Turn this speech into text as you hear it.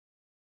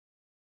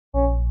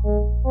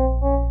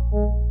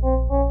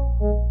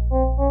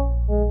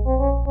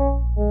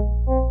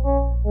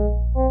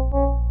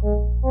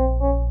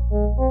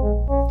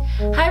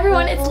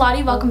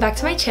Lottie, welcome back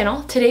to my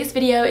channel. Today's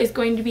video is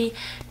going to be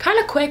kind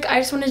of quick. I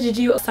just wanted to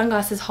do a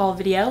sunglasses haul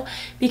video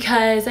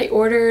because I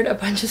ordered a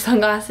bunch of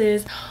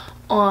sunglasses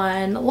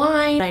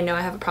online. I know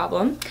I have a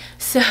problem,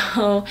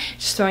 so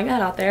just throwing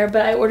that out there,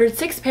 but I ordered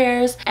 6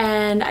 pairs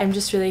and I'm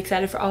just really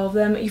excited for all of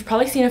them. You've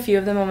probably seen a few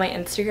of them on my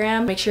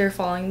Instagram. Make sure you're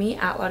following me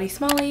at Lottie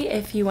Smalley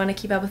if you want to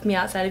keep up with me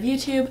outside of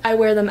YouTube. I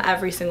wear them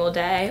every single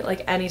day.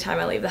 Like anytime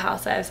I leave the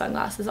house I have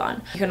sunglasses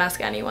on. You can ask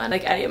anyone,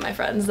 like any of my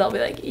friends, they'll be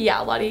like, yeah,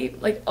 Lottie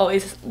like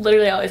always,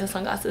 literally always has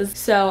sunglasses.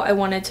 So I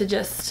wanted to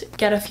just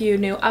get a few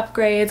new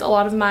upgrades. A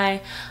lot of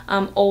my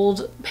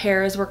old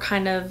pairs were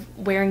kind of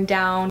wearing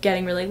down,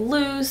 getting really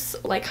loose,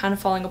 like kind of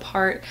falling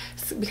apart,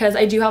 because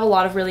I do have a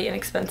lot of really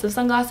inexpensive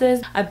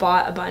sunglasses. I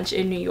bought a bunch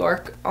in New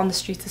York on the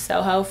streets of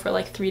Soho for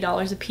like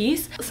 $3 a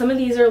piece. Some of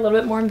these are a little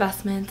bit more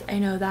investment, I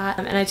know that,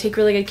 and I take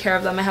really good care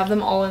of them. I have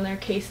them all in their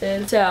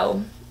cases,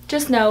 so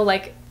just know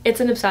like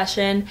it's an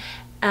obsession.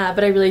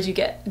 But I really do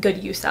get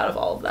good use out of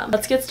all of them.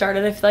 Let's get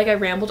started. I feel like I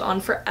rambled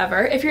on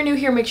forever. If you're new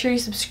here, make sure you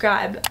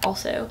subscribe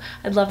also.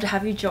 I'd love to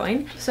have you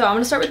join. So I'm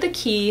gonna start with the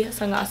Quay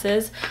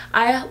sunglasses.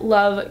 I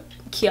love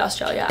Quay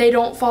Australia. They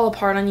don't fall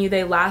apart on you.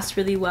 They last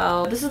really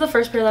well. This is the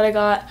first pair that I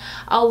got.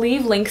 I'll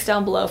leave links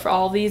down below for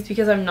all of these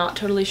because I'm not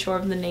totally sure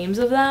of the names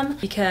of them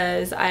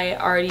because I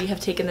already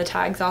have taken the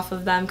tags off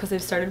of them because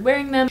I've started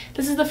wearing them.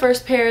 This is the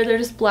first pair. They're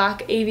just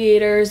black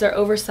aviators. They're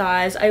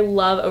oversized. I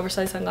love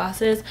oversized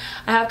sunglasses.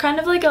 I have kind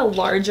of like a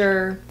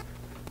larger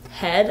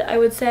head, I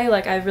would say.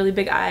 Like I have really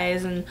big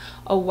eyes and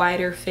a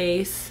wider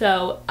face,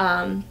 so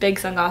big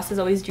sunglasses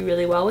always do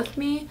really well with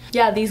me.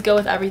 Yeah, these go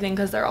with everything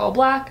because they're all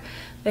black.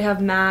 They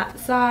have matte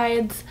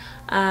sides,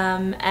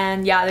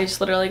 and yeah, they just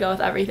literally go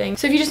with everything.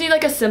 So if you just need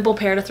like a simple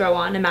pair to throw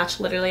on and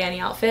match literally any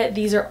outfit,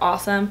 these are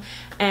awesome.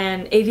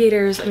 And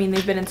aviators, I mean,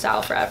 they've been in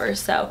style forever,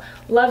 so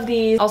love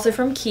these. Also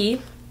from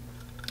Quay.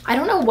 I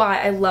don't know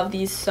why I love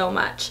these so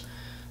much.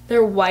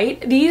 They're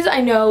white. These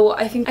I know,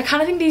 I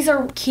kind of think these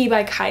are Quay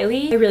by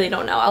Kylie. I really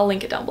don't know. I'll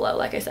link it down below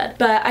like I said.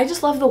 But I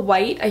just love the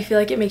white. I feel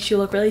like it makes you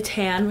look really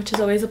tan, which is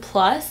always a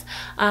plus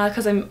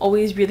because I'm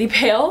always really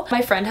pale.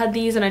 My friend had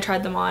these and I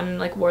tried them on and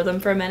like wore them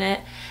for a minute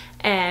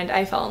and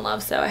I fell in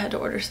love, so I had to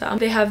order some.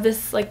 They have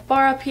this like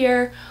bar up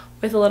here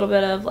with a little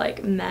bit of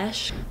like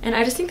mesh and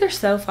I just think they're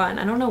so fun.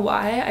 I don't know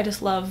why.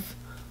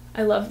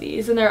 I love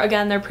these, and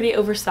they're pretty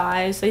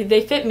oversized. They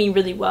fit me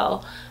really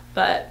well,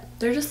 but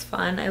they're just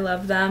fun. I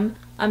love them.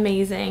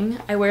 Amazing.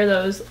 I wear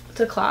those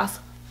to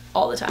class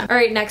all the time. All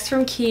right, next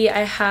from Quay, I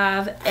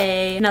have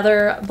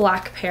another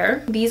black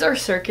pair. These are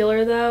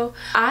circular though.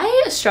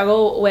 I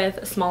struggle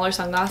with smaller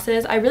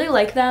sunglasses. I really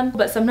like them,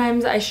 but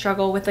sometimes I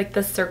struggle with like the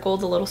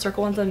little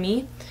circle ones on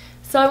me.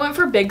 So I went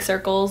for big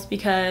circles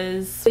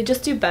because they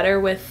just do better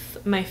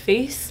with my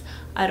face.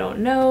 I don't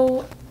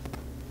know.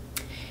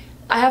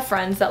 I have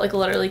friends that like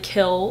literally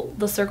kill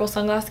the circle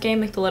sunglass game,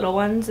 like the little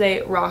ones.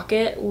 They rock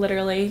it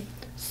literally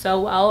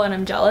so well, and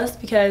I'm jealous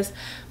because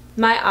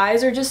my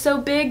eyes are just so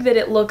big that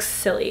it looks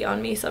silly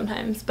on me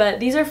sometimes. But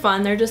these are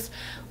fun. They're just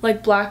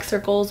like black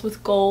circles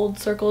with gold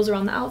circles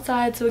around the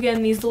outside. So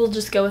again, these will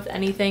just go with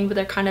anything, but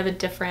they're kind of a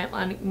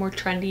different, more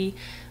trendy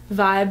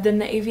vibe than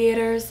the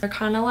aviators. They're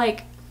kind of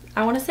like,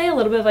 I want to say a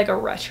little bit of like a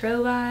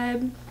retro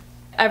vibe.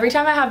 Every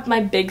time I have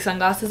my big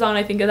sunglasses on,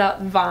 I think of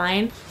that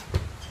Vine.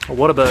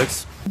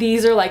 Whataburgers.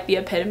 These are like the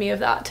epitome of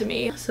that to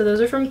me. So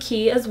those are from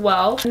Quay as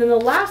well. And then the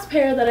last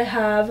pair that I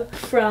have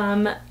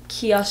from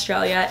Quay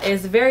Australia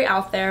is very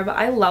out there, but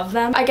I love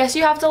them. I guess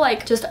you have to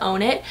like just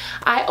own it.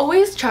 I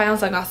always try on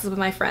sunglasses with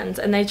my friends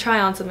and they try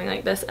on something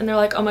like this and they're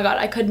like, oh my god,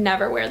 I could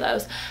never wear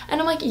those.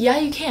 And I'm like, yeah,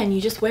 you can. You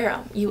just wear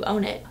them. You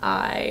own it.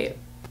 I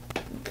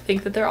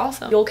think that they're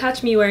awesome. You'll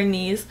catch me wearing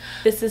these.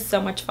 This is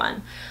so much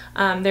fun.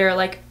 They're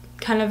like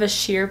kind of a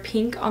sheer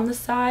pink on the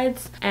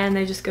sides and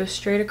they just go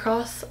straight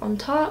across on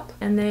top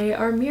and they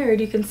are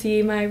mirrored. You can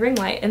see my ring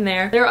light in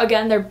there.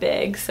 They're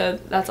big, so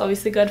that's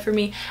obviously good for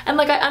me. And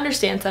like I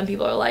understand some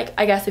people are like,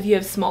 I guess if you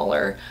have a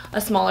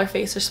smaller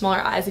face or smaller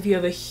eyes, if you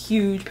have a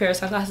huge pair of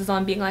sunglasses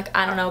on, being like,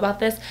 I don't know about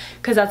this,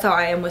 because that's how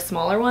I am with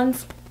smaller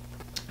ones.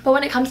 But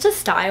when it comes to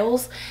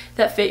styles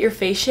that fit your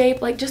face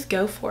shape, like just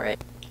go for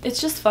it.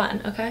 It's just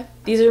fun, okay?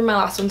 These are my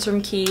last ones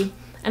from Quay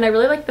and I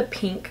really like the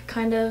pink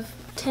kind of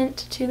tint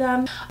to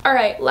them. All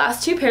right,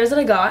 last 2 pairs that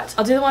I got.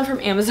 I'll do the one from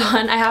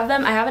Amazon. I have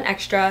an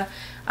extra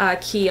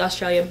Quay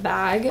Australia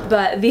bag,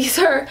 but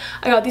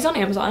I got these on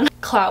Amazon.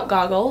 Clout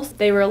goggles.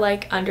 They were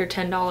like under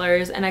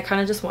 $10 and I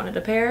kind of just wanted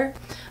a pair.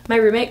 My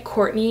roommate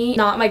Courtney,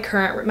 not my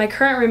current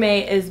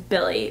roommate is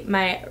Billy,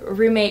 my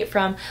roommate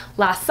from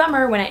last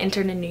summer when I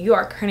interned in New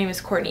York. Her name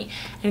is Courtney,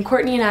 and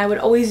Courtney and I would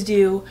always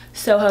do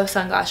Soho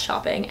sunglass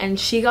shopping, and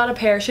she got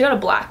a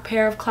black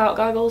pair of Clout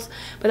goggles,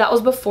 but that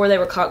was before they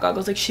were Clout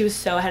goggles. Like she was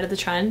so ahead of the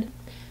trend.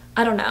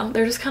 I don't know,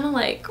 they're just kind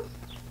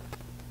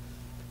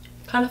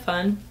of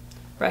fun,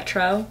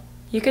 retro.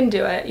 You can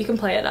do it, you can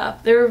play it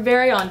up. They're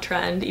very on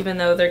trend even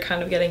though they're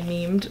kind of getting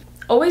memed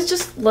always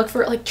just look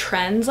for like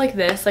trends like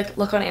this, like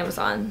look on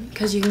Amazon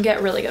because you can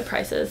get really good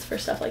prices for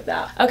stuff like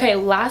that. Okay,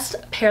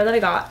 last pair that I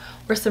got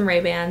were some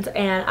Ray-Bans,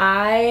 and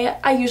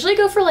I usually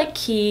go for like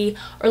Quay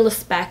or Le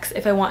Specs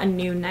if I want a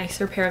new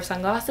nicer pair of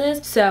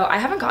sunglasses. So I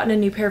haven't gotten a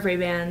new pair of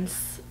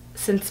Ray-Bans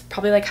since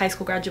probably like high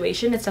school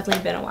graduation. It's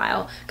definitely been a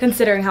while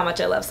considering how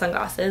much I love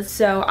sunglasses.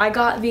 So I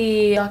got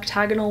the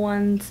octagonal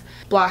ones,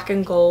 black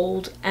and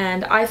gold,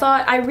 and I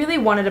thought I really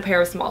wanted a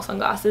pair of small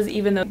sunglasses,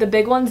 even though the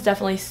big ones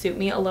definitely suit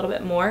me a little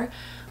bit more,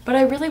 but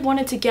I really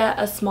wanted to get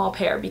a small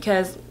pair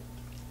because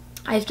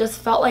I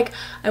just felt like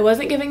I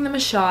wasn't giving them a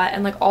shot,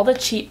 and like all the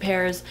cheap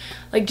pairs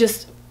like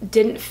just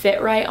didn't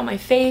fit right on my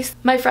face.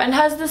 My friend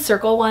has the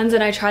circle ones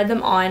and I tried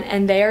them on,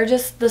 and they are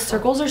just, the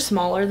circles are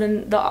smaller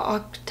than the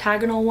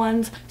octagonal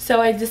ones. So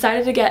I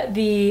decided to get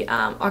the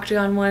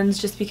octagon ones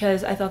just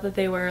because I thought that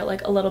they were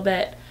like a little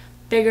bit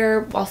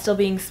bigger while still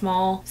being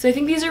small. So I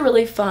think these are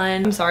really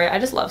fun. I'm sorry, I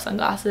just love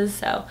sunglasses,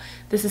 so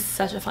this is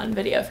such a fun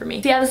video for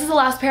me. So yeah, this is the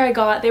last pair I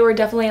got. They were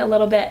definitely a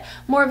little bit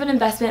more of an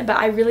investment, but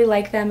I really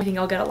like them. I think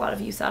I'll get a lot of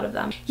use out of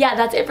them. Yeah,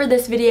 that's it for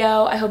this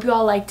video. I hope you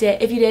all liked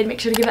it. If you did, make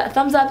sure to give it a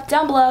thumbs up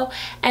down below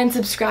and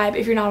subscribe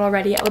if you're not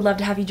already. I would love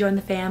to have you join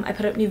the fam. I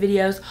put up new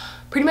videos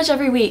pretty much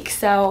every week,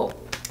 so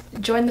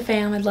join the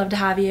fam. I'd love to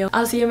have you.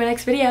 I'll see you in my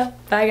next video.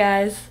 Bye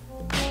guys.